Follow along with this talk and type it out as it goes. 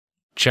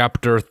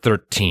Chapter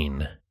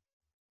 13.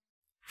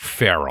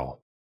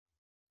 Feral.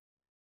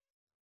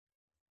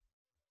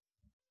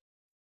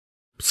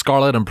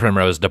 Scarlet and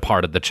Primrose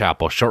departed the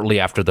chapel shortly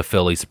after the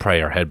filly's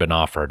prayer had been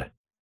offered.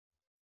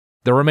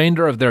 The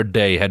remainder of their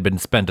day had been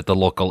spent at the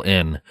local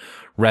inn,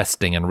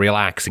 resting and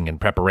relaxing in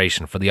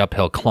preparation for the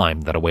uphill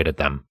climb that awaited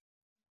them.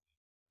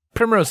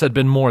 Primrose had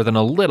been more than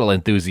a little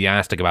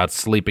enthusiastic about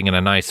sleeping in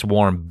a nice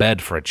warm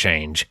bed for a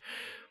change.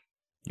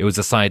 It was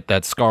a sight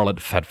that Scarlet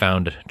had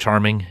found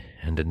charming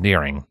and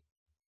endearing.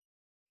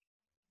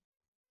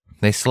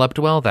 They slept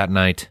well that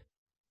night.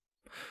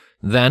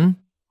 Then,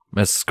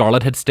 as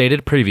Scarlet had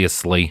stated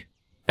previously,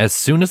 as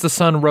soon as the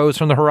sun rose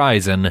from the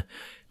horizon,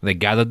 they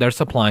gathered their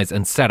supplies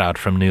and set out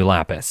from New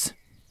Lapis.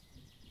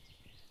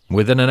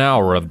 Within an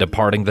hour of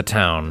departing the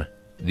town,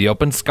 the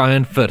open sky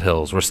and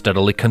foothills were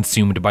steadily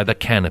consumed by the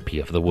canopy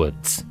of the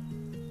woods.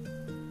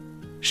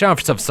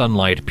 Shafts of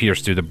sunlight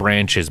pierced through the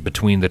branches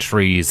between the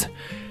trees,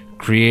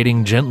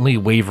 creating gently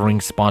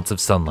wavering spots of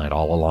sunlight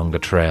all along the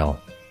trail.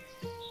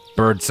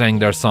 Birds sang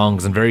their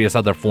songs and various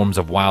other forms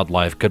of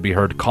wildlife could be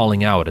heard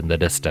calling out in the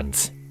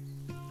distance.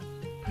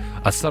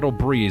 A subtle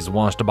breeze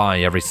washed by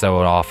every so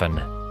often,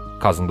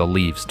 causing the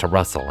leaves to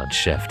rustle and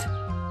shift.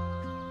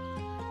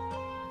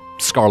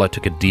 Scarlet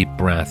took a deep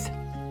breath,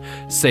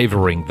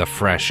 savoring the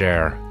fresh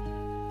air.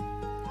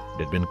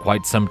 It had been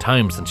quite some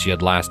time since she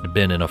had last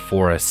been in a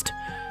forest.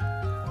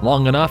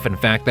 Long enough, in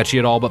fact, that she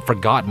had all but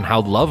forgotten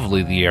how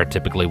lovely the air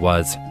typically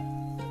was.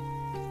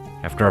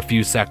 After a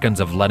few seconds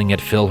of letting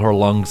it fill her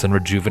lungs and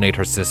rejuvenate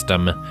her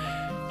system,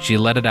 she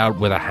let it out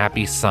with a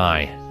happy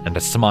sigh and a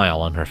smile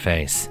on her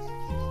face.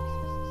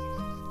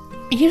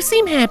 You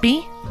seem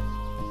happy,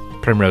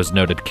 Primrose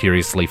noted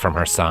curiously from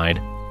her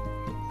side.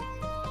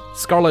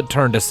 Scarlet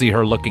turned to see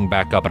her looking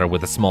back up at her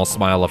with a small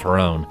smile of her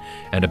own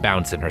and a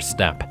bounce in her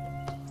step.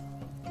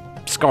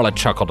 Scarlet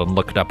chuckled and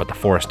looked up at the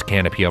forest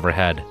canopy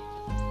overhead.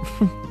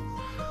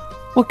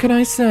 What can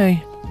I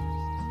say?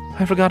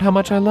 I forgot how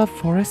much I love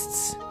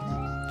forests,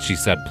 she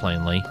said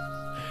plainly.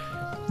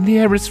 The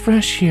air is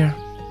fresh here.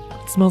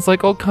 It smells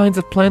like all kinds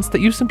of plants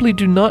that you simply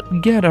do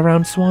not get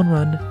around Swan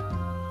Run.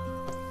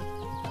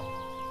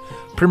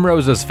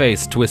 Primrose's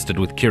face twisted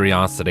with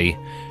curiosity,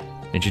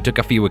 and she took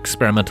a few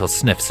experimental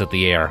sniffs at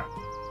the air.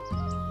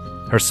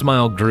 Her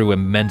smile grew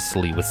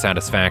immensely with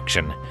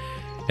satisfaction,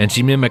 and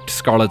she mimicked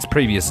Scarlet's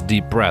previous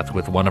deep breath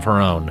with one of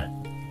her own.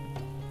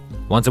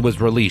 Once it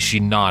was released, she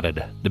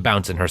nodded, the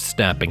bounce in her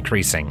step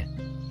increasing.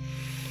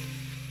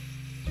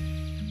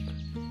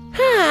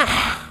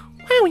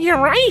 Wow, you're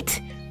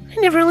right. I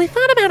never really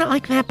thought about it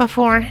like that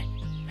before.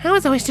 I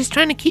was always just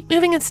trying to keep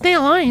moving and stay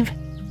alive.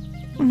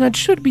 That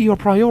should be your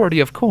priority,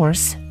 of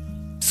course,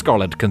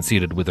 Scarlet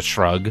conceded with a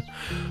shrug.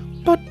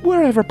 But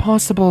wherever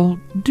possible,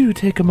 do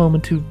take a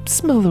moment to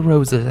smell the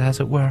roses, as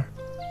it were.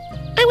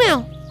 I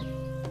will,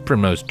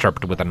 Primrose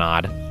chirped with a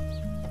nod.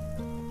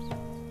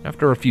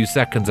 After a few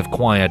seconds of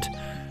quiet,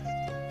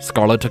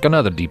 Scarlet took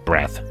another deep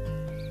breath.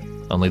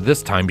 Only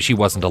this time she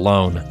wasn't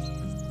alone.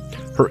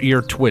 Her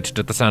ear twitched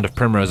at the sound of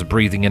Primrose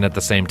breathing in at the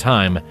same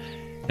time,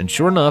 and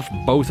sure enough,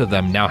 both of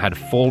them now had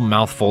full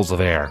mouthfuls of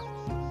air.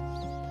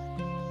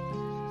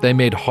 They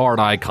made hard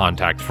eye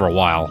contact for a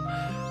while,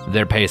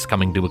 their pace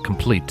coming to a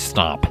complete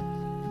stop.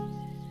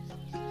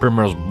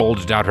 Primrose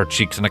bulged out her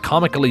cheeks in a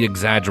comically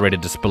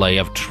exaggerated display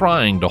of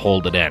trying to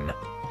hold it in.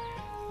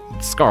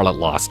 Scarlet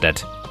lost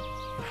it.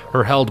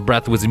 Her held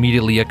breath was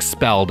immediately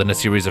expelled in a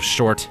series of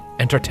short,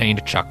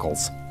 entertained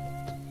chuckles.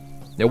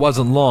 It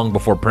wasn't long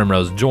before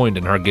Primrose joined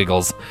in her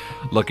giggles,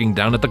 looking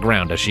down at the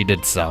ground as she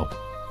did so.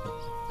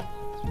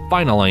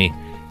 Finally,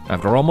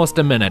 after almost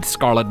a minute,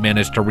 Scarlet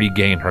managed to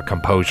regain her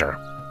composure.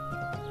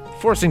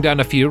 Forcing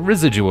down a few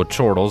residual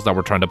chortles that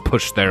were trying to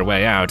push their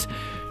way out,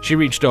 she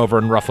reached over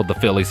and ruffled the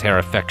filly's hair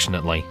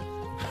affectionately.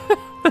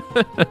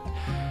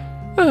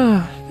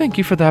 Thank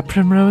you for that,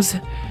 Primrose.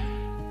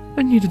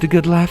 I needed a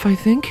good laugh, I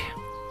think,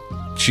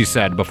 she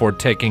said before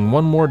taking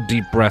one more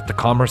deep breath to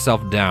calm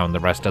herself down the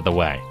rest of the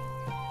way.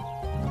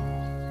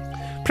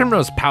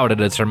 Primrose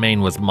pouted as her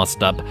mane was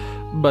mussed up,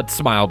 but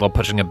smiled while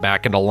pushing it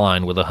back into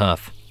line with a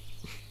huff.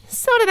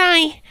 So did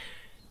I.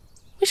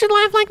 We should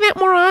laugh like that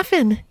more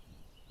often,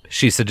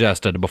 she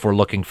suggested before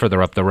looking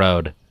further up the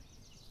road.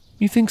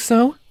 You think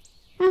so?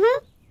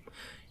 Mm-hmm.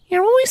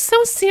 You're always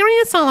so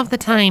serious all of the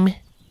time,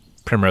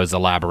 Primrose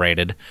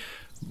elaborated,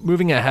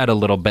 moving ahead a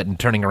little bit and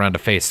turning around to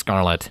face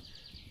Scarlet.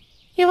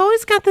 You've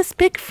always got this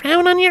big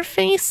frown on your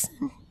face.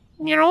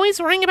 You're always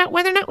worrying about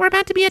whether or not we're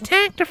about to be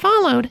attacked or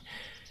followed.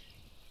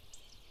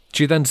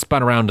 She then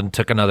spun around and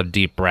took another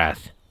deep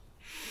breath.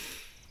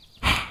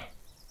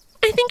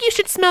 I think you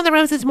should smell the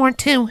roses more,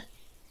 too.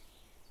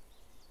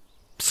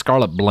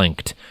 Scarlet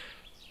blinked,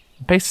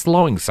 pace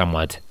slowing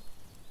somewhat.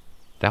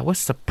 That was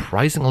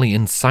surprisingly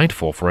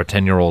insightful for a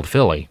 10-year-old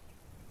filly.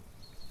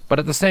 But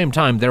at the same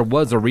time, there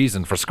was a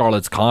reason for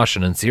Scarlet's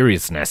caution and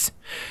seriousness.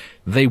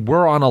 They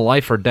were on a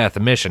life-or-death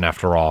mission,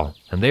 after all,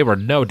 and they were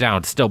no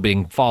doubt still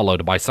being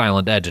followed by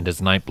Silent Edge and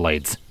his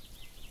Nightblades.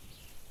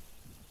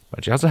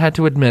 But she also had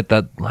to admit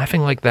that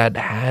laughing like that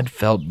had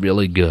felt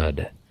really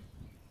good.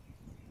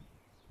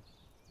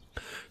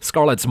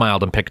 Scarlet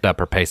smiled and picked up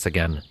her pace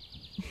again.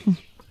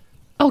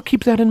 I'll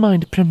keep that in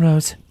mind,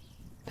 Primrose.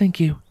 Thank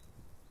you.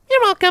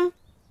 You're welcome,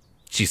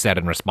 she said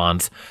in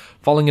response,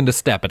 falling into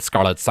step at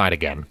Scarlet's side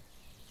again.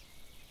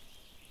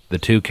 The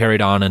two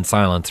carried on in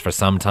silence for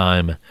some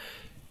time,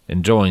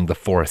 enjoying the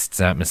forest's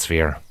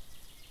atmosphere.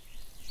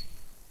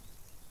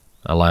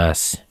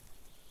 Alas,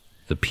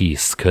 the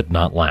peace could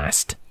not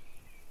last.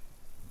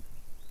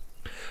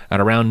 At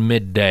around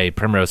midday,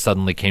 Primrose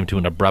suddenly came to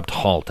an abrupt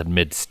halt at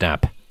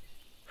mid-step.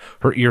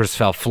 Her ears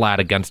fell flat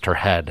against her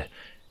head,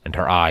 and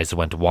her eyes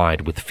went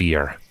wide with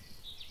fear.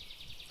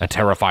 A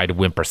terrified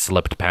whimper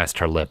slipped past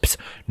her lips,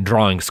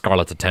 drawing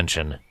Scarlet's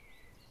attention.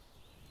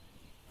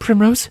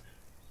 Primrose?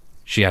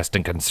 She asked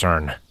in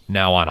concern,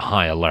 now on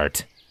high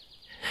alert.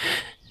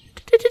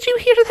 Did you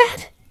hear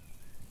that?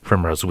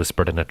 Primrose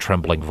whispered in a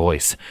trembling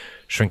voice,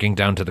 shrinking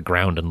down to the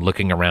ground and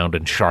looking around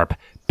in sharp,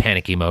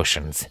 panicky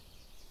motions.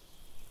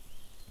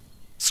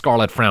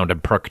 Scarlet frowned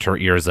and perked her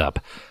ears up,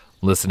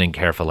 listening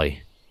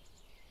carefully.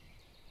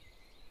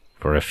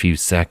 For a few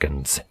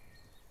seconds,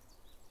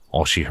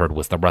 all she heard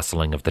was the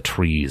rustling of the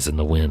trees in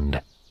the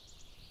wind.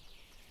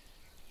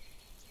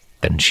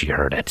 Then she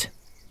heard it.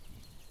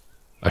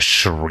 A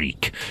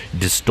shriek,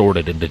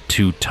 distorted into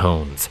two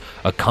tones,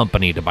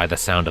 accompanied by the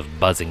sound of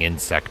buzzing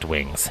insect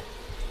wings.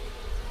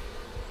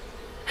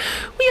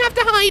 We have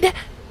to hide!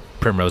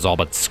 Primrose all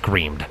but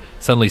screamed,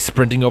 suddenly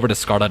sprinting over to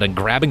Scarlet and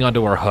grabbing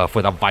onto her hoof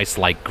with a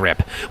vice-like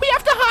grip. We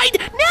have to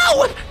hide!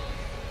 Now!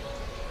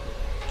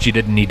 She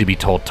didn't need to be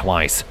told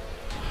twice.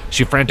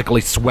 She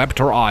frantically swept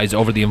her eyes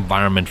over the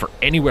environment for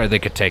anywhere they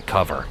could take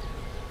cover.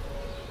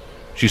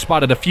 She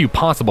spotted a few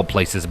possible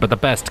places, but the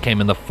best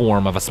came in the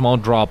form of a small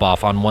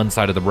drop-off on one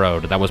side of the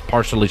road that was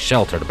partially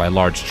sheltered by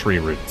large tree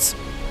roots.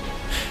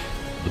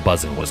 The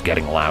buzzing was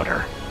getting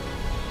louder.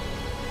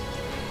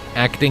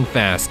 Acting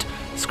fast,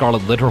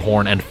 Scarlet lit her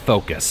horn and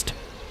focused.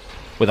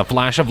 With a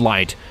flash of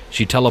light,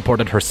 she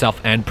teleported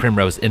herself and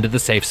Primrose into the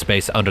safe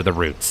space under the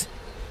roots.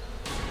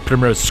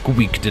 Primrose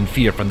squeaked in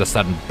fear from the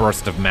sudden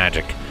burst of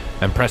magic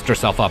and pressed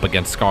herself up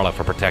against Scarlet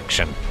for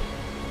protection.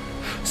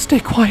 Stay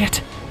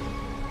quiet,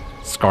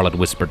 Scarlet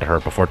whispered to her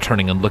before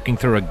turning and looking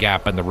through a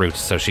gap in the roots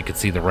so she could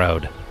see the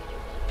road.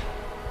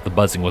 The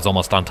buzzing was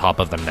almost on top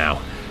of them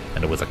now,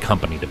 and it was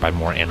accompanied by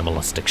more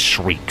animalistic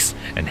shrieks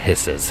and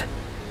hisses.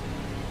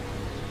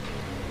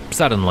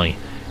 Suddenly,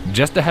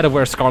 just ahead of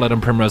where Scarlet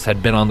and Primrose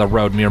had been on the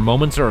road mere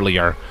moments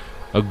earlier,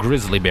 a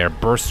grizzly bear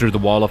burst through the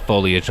wall of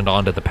foliage and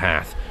onto the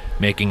path,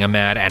 making a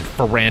mad and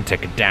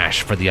frantic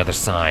dash for the other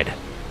side.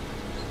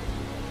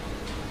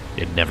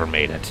 It never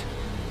made it.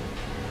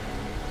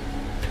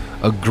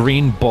 A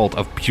green bolt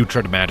of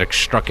putrid magic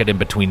struck it in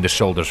between the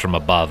shoulders from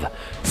above,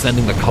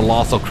 sending the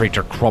colossal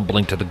creature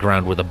crumbling to the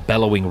ground with a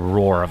bellowing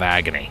roar of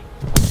agony.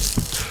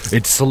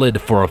 It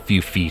slid for a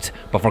few feet,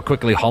 before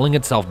quickly hauling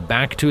itself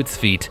back to its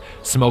feet,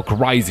 smoke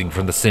rising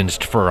from the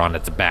singed fur on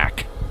its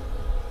back.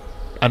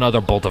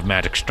 Another bolt of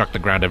magic struck the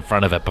ground in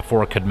front of it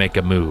before it could make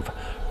a move,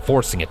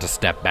 forcing it to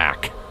step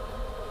back.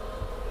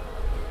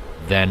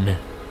 Then,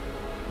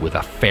 with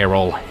a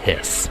feral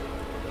hiss,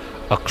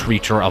 a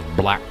creature of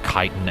black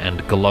chitin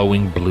and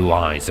glowing blue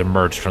eyes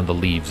emerged from the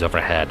leaves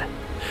overhead.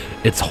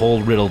 Its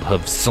hole-riddled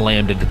hooves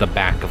slammed into the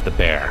back of the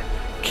bear,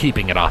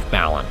 keeping it off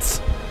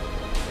balance.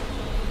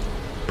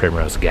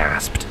 Primrose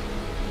gasped,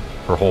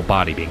 her whole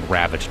body being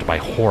ravaged by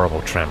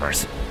horrible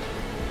tremors.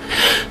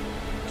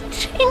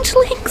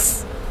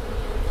 Changelings!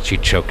 She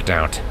choked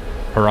out,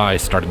 her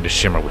eyes starting to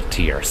shimmer with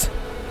tears.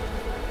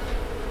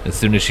 As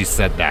soon as she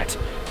said that,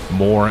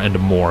 more and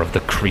more of the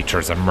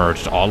creatures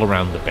emerged all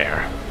around the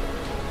bear.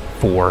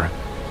 4,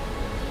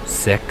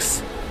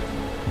 6,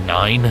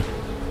 9.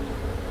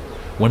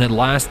 When at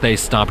last they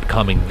stopped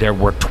coming, there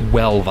were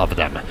 12 of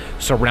them,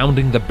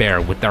 surrounding the bear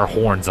with their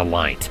horns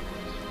alight.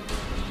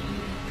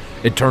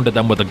 It turned to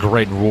them with a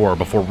great roar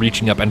before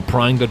reaching up and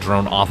prying the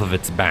drone off of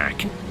its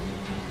back.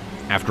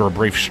 After a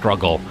brief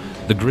struggle,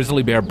 the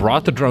grizzly bear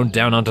brought the drone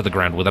down onto the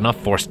ground with enough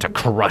force to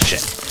crush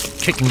it,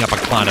 kicking up a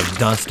cloud of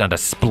dust and a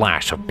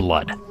splash of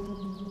blood.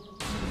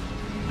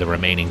 The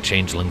remaining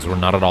changelings were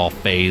not at all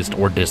fazed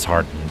or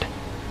disheartened.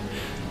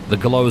 The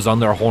glows on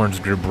their horns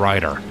grew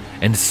brighter,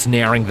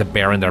 ensnaring the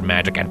bear in their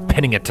magic and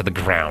pinning it to the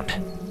ground.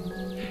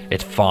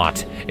 It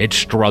fought, it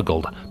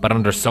struggled, but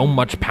under so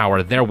much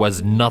power there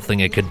was nothing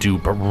it could do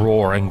but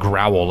roar and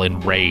growl in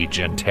rage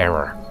and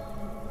terror.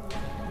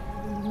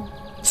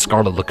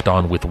 Scarlet looked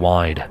on with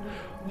wide,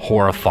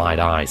 horrified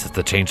eyes as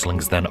the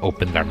changelings then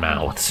opened their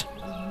mouths.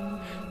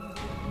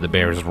 The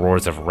bear's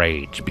roars of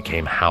rage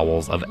became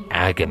howls of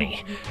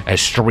agony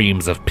as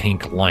streams of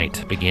pink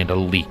light began to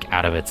leak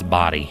out of its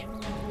body.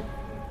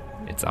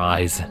 Its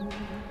eyes,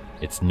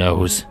 its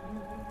nose,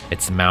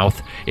 its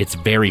mouth, its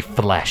very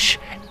flesh,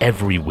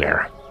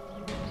 everywhere.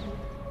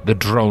 The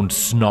drone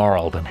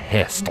snarled and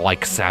hissed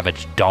like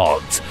savage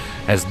dogs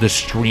as the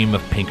stream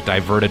of pink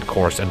diverted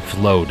course and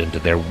flowed into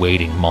their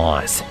waiting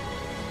maws.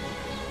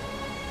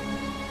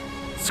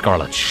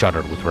 Scarlet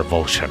shuddered with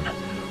revulsion,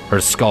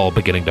 her skull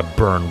beginning to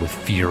burn with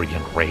fury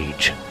and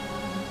rage.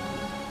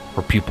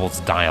 Her pupils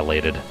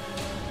dilated,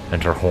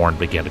 and her horn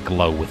began to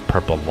glow with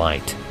purple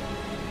light.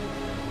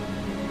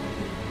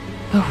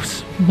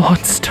 Those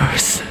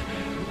monsters,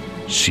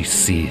 she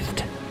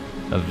seethed,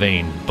 a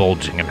vein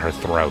bulging in her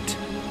throat.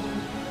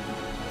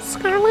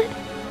 Scarlet?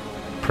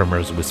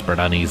 Primrose whispered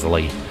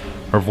uneasily,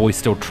 her voice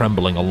still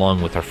trembling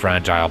along with her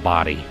fragile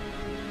body.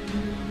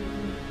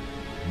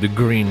 The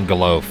green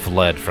glow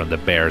fled from the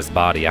bear's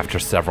body after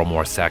several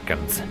more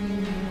seconds,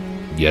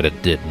 yet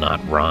it did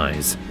not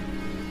rise.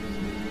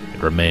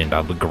 It remained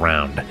on the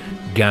ground,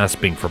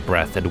 gasping for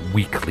breath and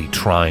weakly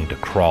trying to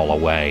crawl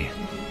away.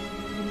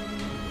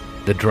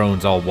 The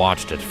drones all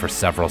watched it for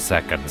several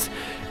seconds,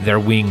 their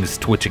wings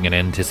twitching in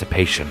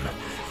anticipation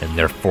and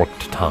their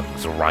forked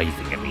tongues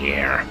writhing in the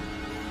air.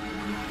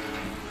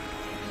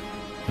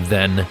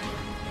 Then,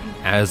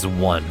 as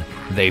one,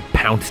 they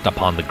pounced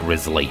upon the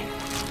grizzly.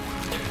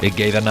 It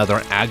gave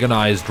another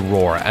agonized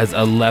roar as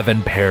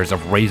 11 pairs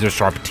of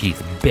razor-sharp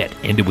teeth bit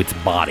into its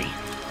body.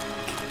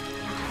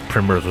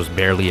 Primrose was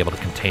barely able to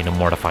contain a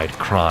mortified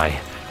cry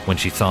when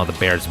she saw the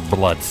bear's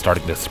blood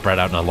starting to spread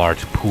out in a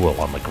large pool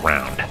on the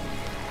ground.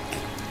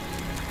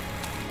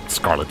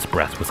 Scarlet's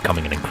breath was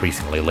coming in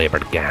increasingly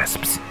labored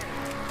gasps.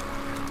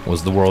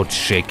 Was the world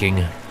shaking,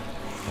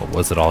 or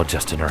was it all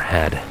just in her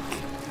head?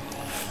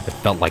 It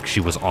felt like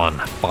she was on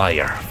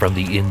fire from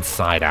the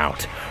inside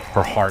out,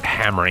 her heart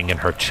hammering in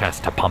her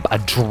chest to pump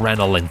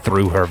adrenaline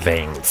through her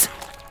veins.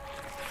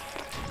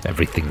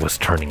 Everything was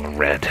turning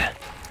red.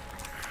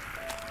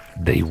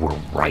 They were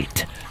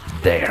right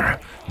there,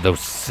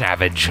 those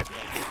savage,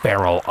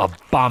 feral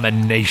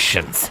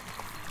abominations.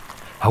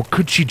 How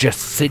could she just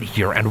sit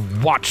here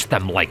and watch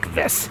them like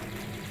this?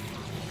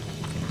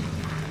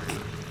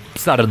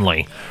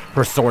 Suddenly,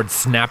 her sword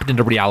snapped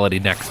into reality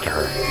next to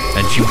her,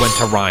 and she went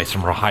to rise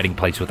from her hiding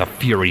place with a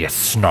furious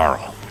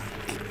snarl.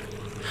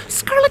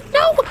 Scarlet,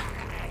 no!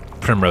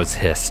 Primrose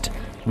hissed,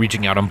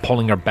 reaching out and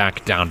pulling her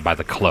back down by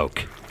the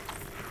cloak.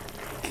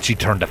 She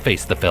turned to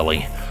face the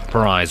filly,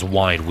 her eyes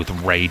wide with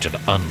rage and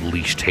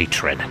unleashed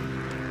hatred.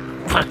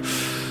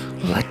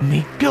 Let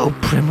me go,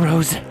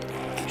 Primrose,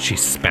 she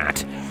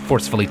spat,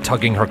 forcefully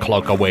tugging her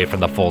cloak away from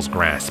the foal's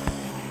grasp.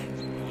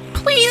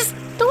 Please,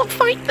 don't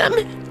fight them!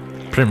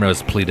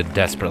 Primrose pleaded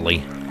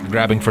desperately,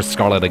 grabbing for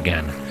Scarlet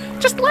again.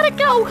 Just let it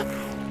go!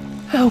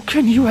 How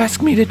can you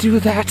ask me to do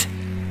that?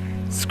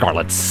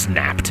 Scarlet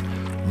snapped,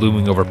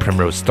 looming over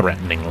Primrose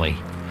threateningly.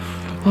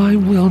 I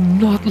will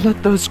not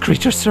let those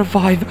creatures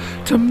survive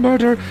to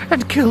murder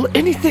and kill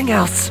anything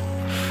else.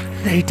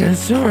 They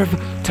deserve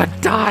to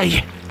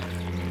die.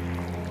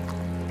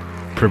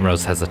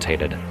 Primrose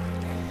hesitated,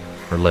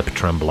 her lip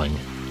trembling.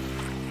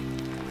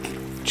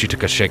 She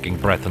took a shaking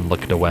breath and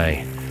looked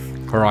away,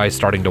 her eyes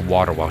starting to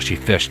water while she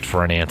fished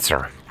for an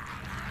answer.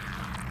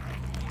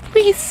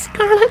 Please,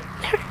 Scarlet,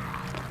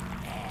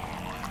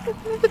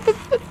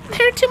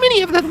 there are too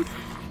many of them.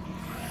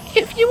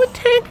 If you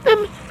attack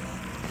them,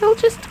 they'll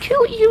just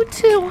kill you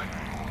too.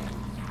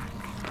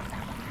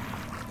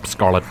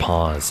 Scarlet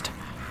paused,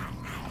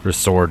 her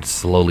sword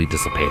slowly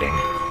dissipating.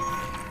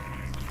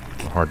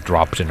 Her heart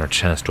dropped in her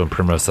chest when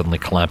Primrose suddenly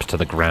collapsed to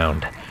the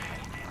ground,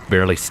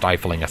 barely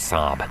stifling a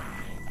sob.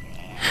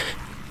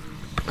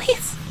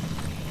 Please,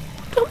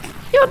 don't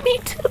be on me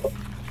too.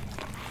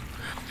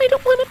 I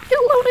don't want to be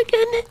alone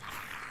again.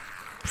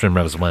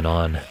 Primrose went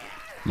on,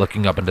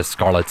 looking up into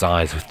Scarlet's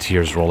eyes with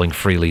tears rolling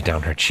freely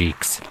down her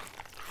cheeks.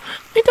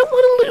 I don't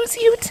want to lose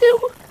you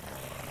too.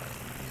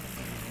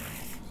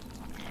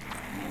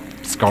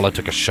 Scarlet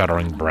took a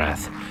shuddering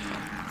breath,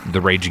 the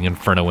raging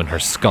inferno in her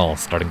skull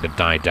starting to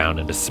die down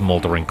into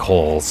smoldering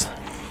coals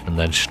and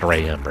then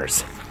stray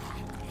embers.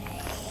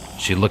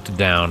 She looked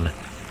down,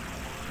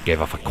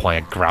 gave off a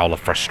quiet growl of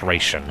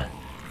frustration,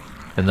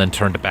 and then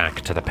turned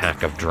back to the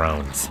pack of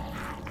drones.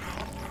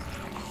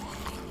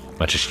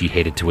 Much as she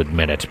hated to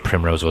admit it,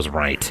 Primrose was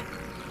right.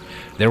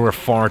 There were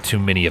far too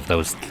many of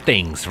those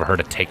things for her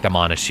to take them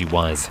on as she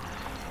was.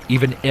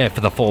 Even if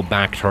the foal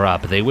backed her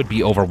up, they would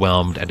be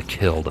overwhelmed and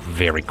killed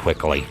very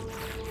quickly.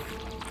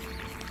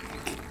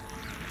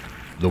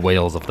 The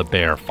wails of the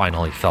bear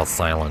finally fell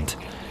silent,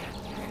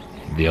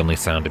 the only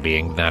sound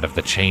being that of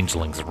the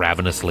changelings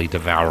ravenously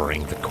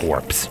devouring the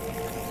corpse.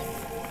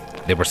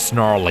 They were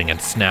snarling and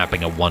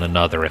snapping at one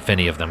another if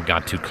any of them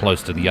got too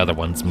close to the other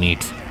one's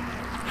meat.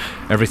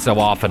 Every so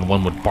often,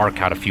 one would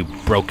bark out a few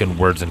broken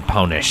words in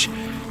Ponish,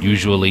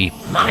 usually,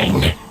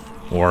 "Mine,"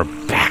 or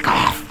 "Back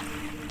off."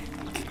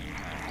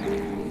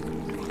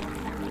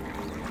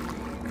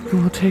 It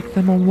will take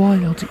them a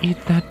while to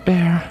eat that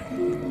bear,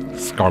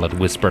 Scarlet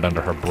whispered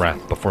under her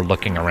breath before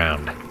looking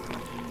around.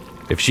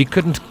 If she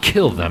couldn't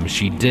kill them,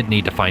 she did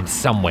need to find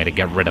some way to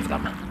get rid of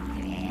them.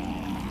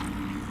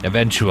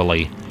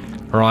 Eventually,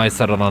 her eyes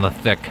settled on a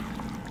thick,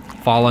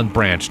 fallen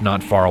branch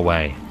not far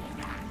away.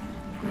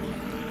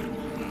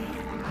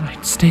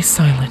 Right, stay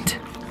silent,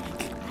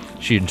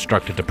 she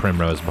instructed to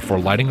Primrose before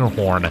lighting her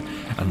horn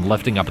and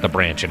lifting up the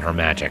branch in her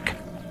magic.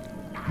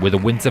 With a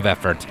wince of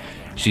effort,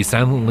 she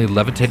silently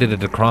levitated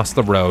it across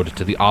the road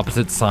to the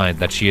opposite side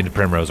that she and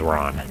Primrose were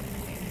on.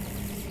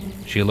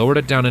 She lowered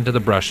it down into the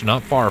brush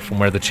not far from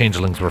where the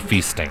changelings were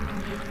feasting,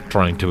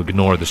 trying to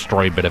ignore the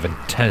stray bit of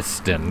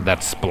intestine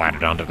that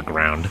splattered onto the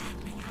ground.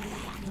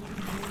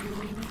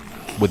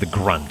 With a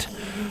grunt,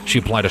 she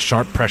applied a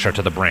sharp pressure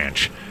to the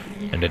branch,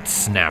 and it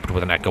snapped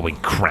with an echoing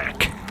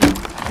crack.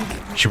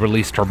 She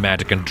released her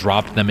magic and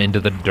dropped them into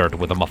the dirt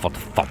with a muffled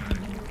thump.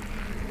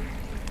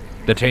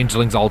 The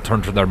changelings all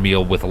turned from their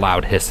meal with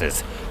loud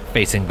hisses,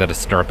 facing the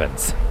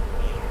disturbance.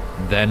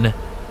 Then,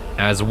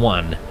 as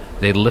one,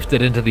 they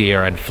lifted into the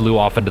air and flew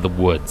off into the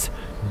woods,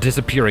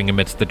 disappearing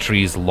amidst the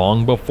trees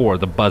long before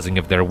the buzzing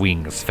of their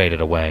wings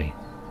faded away.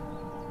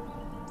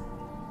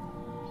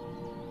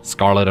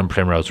 Scarlet and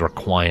Primrose were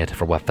quiet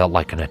for what felt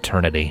like an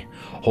eternity,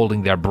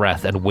 holding their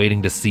breath and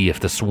waiting to see if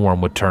the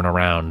swarm would turn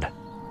around.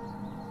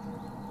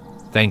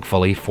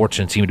 Thankfully,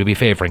 fortune seemed to be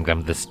favoring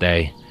them this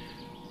day,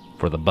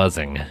 for the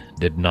buzzing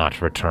did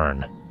not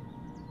return.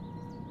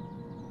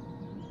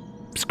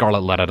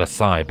 Scarlet let out a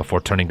sigh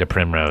before turning to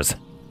Primrose.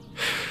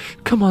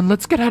 Come on,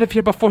 let's get out of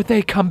here before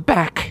they come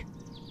back,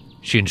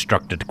 she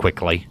instructed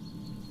quickly.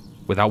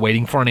 Without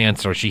waiting for an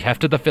answer, she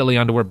hefted the filly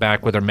onto her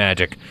back with her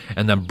magic,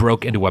 and then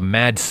broke into a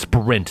mad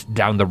sprint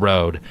down the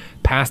road,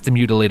 past the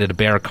mutilated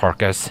bear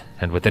carcass,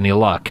 and with any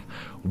luck,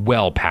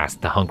 well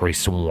past the hungry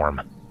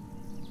swarm.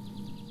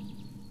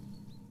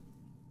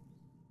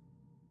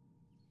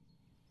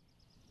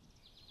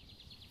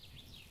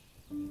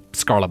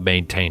 Scarlet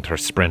maintained her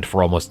sprint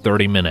for almost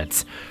 30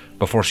 minutes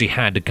before she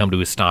had to come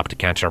to a stop to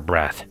catch her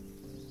breath.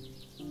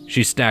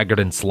 She staggered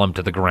and slumped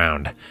to the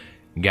ground,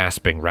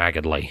 gasping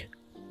raggedly.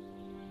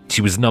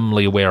 She was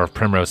numbly aware of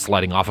Primrose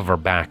sliding off of her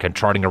back and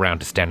trotting around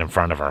to stand in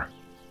front of her.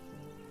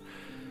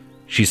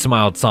 She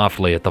smiled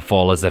softly at the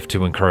foal as if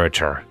to encourage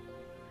her.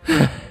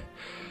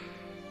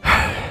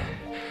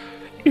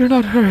 You're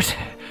not hurt,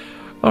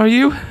 are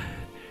you?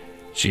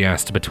 She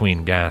asked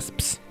between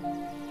gasps.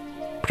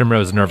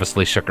 Primrose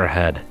nervously shook her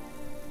head.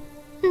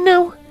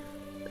 No,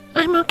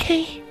 I'm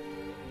okay.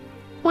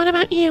 What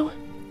about you?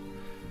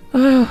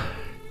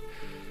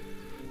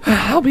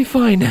 I'll be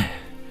fine,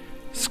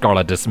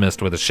 Scarlet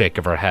dismissed with a shake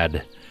of her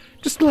head.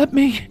 Just let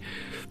me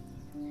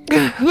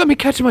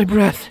catch my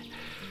breath.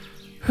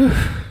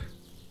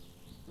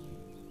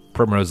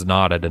 Primrose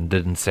nodded and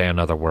didn't say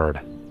another word.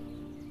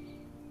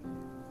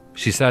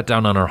 She sat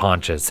down on her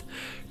haunches,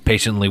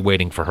 patiently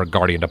waiting for her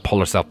guardian to pull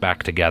herself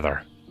back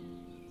together.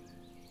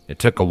 It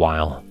took a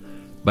while,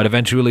 but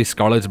eventually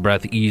Scarlet's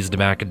breath eased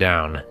back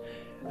down,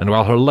 and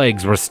while her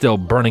legs were still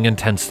burning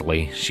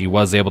intensely, she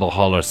was able to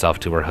haul herself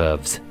to her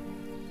hooves.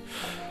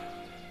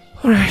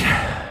 All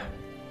right.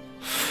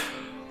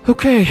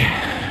 Okay.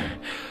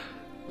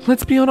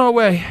 Let's be on our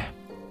way,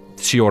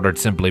 she ordered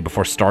simply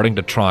before starting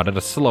to trot at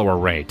a slower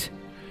rate.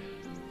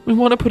 We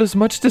want to put as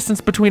much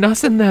distance between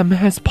us and them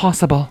as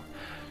possible.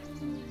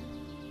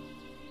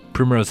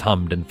 Primrose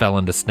hummed and fell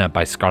into step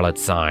by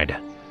Scarlet's side,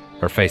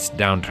 her face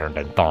downturned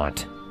in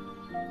thought.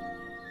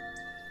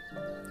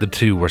 The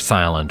two were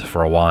silent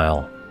for a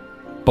while,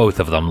 both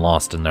of them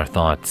lost in their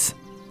thoughts.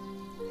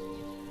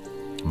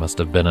 It must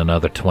have been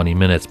another 20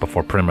 minutes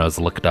before Primrose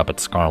looked up at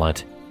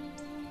Scarlet.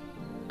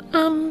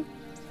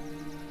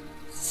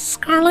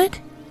 Scarlet?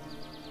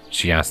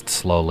 She asked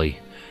slowly,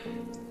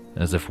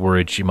 as if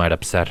worried she might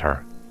upset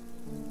her.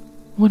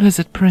 What is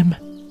it, Prim?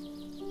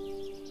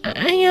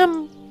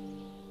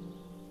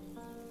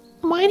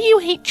 Why do you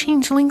hate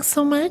changelings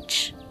so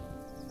much?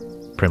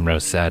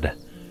 Primrose said,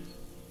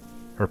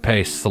 her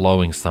pace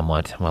slowing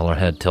somewhat while her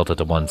head tilted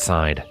to one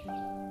side.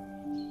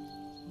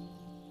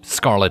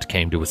 Scarlet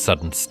came to a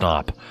sudden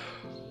stop,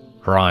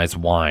 her eyes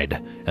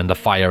wide and the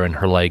fire in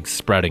her legs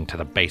spreading to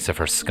the base of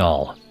her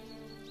skull.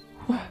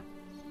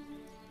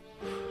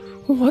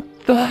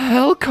 What the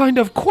hell kind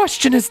of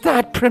question is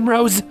that,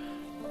 Primrose?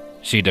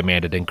 She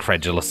demanded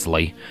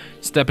incredulously,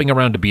 stepping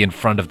around to be in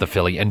front of the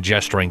filly and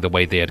gesturing the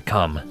way they had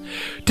come.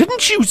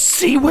 Didn't you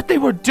see what they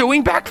were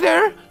doing back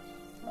there?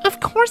 Of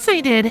course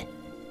I did,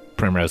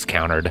 Primrose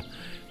countered,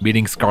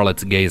 meeting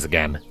Scarlet's gaze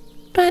again.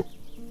 But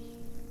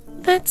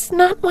that's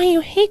not why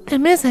you hate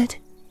them, is it?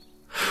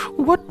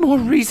 What more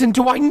reason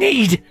do I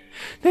need?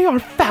 They are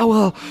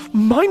foul,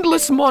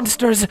 mindless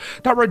monsters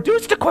that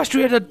reduced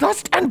Equestria to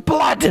dust and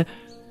blood!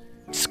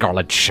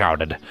 Scarlet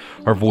shouted,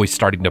 her voice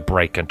starting to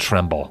break and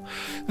tremble.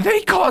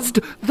 They caused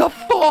the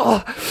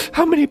fall!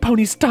 How many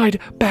ponies died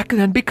back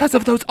then because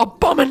of those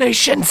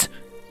abominations?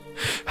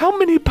 How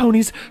many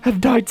ponies have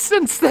died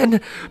since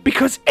then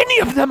because any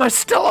of them are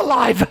still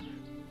alive?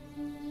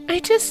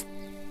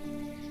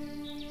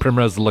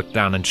 Primrose looked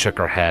down and shook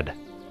her head.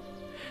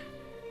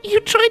 You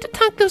tried to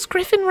talk those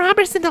griffin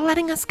robbers into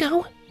letting us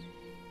go.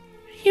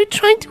 You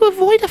tried to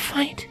avoid a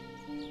fight.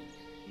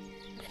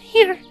 But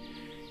here,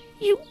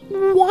 you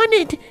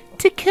wanted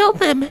to kill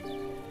them.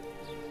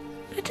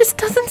 It just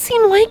doesn't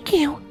seem like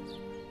you.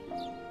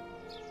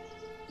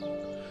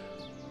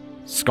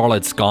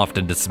 Scarlet scoffed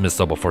in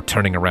dismissal before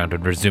turning around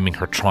and resuming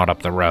her trot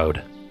up the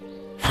road.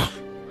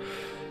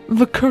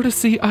 The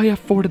courtesy I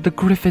afforded the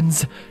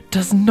griffins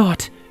does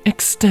not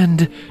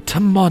extend to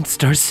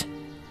monsters.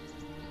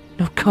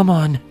 Now come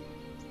on.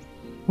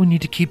 We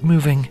need to keep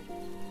moving.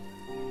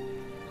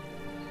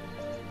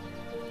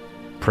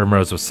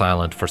 Primrose was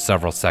silent for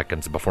several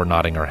seconds before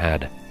nodding her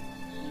head.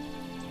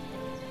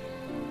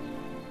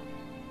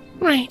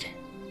 Right.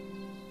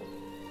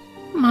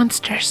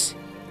 Monsters.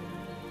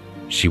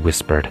 She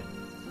whispered.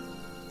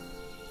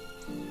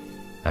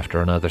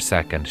 After another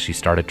second, she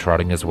started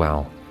trotting as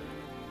well,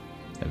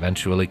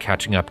 eventually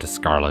catching up to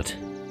Scarlet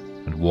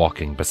and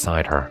walking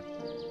beside her.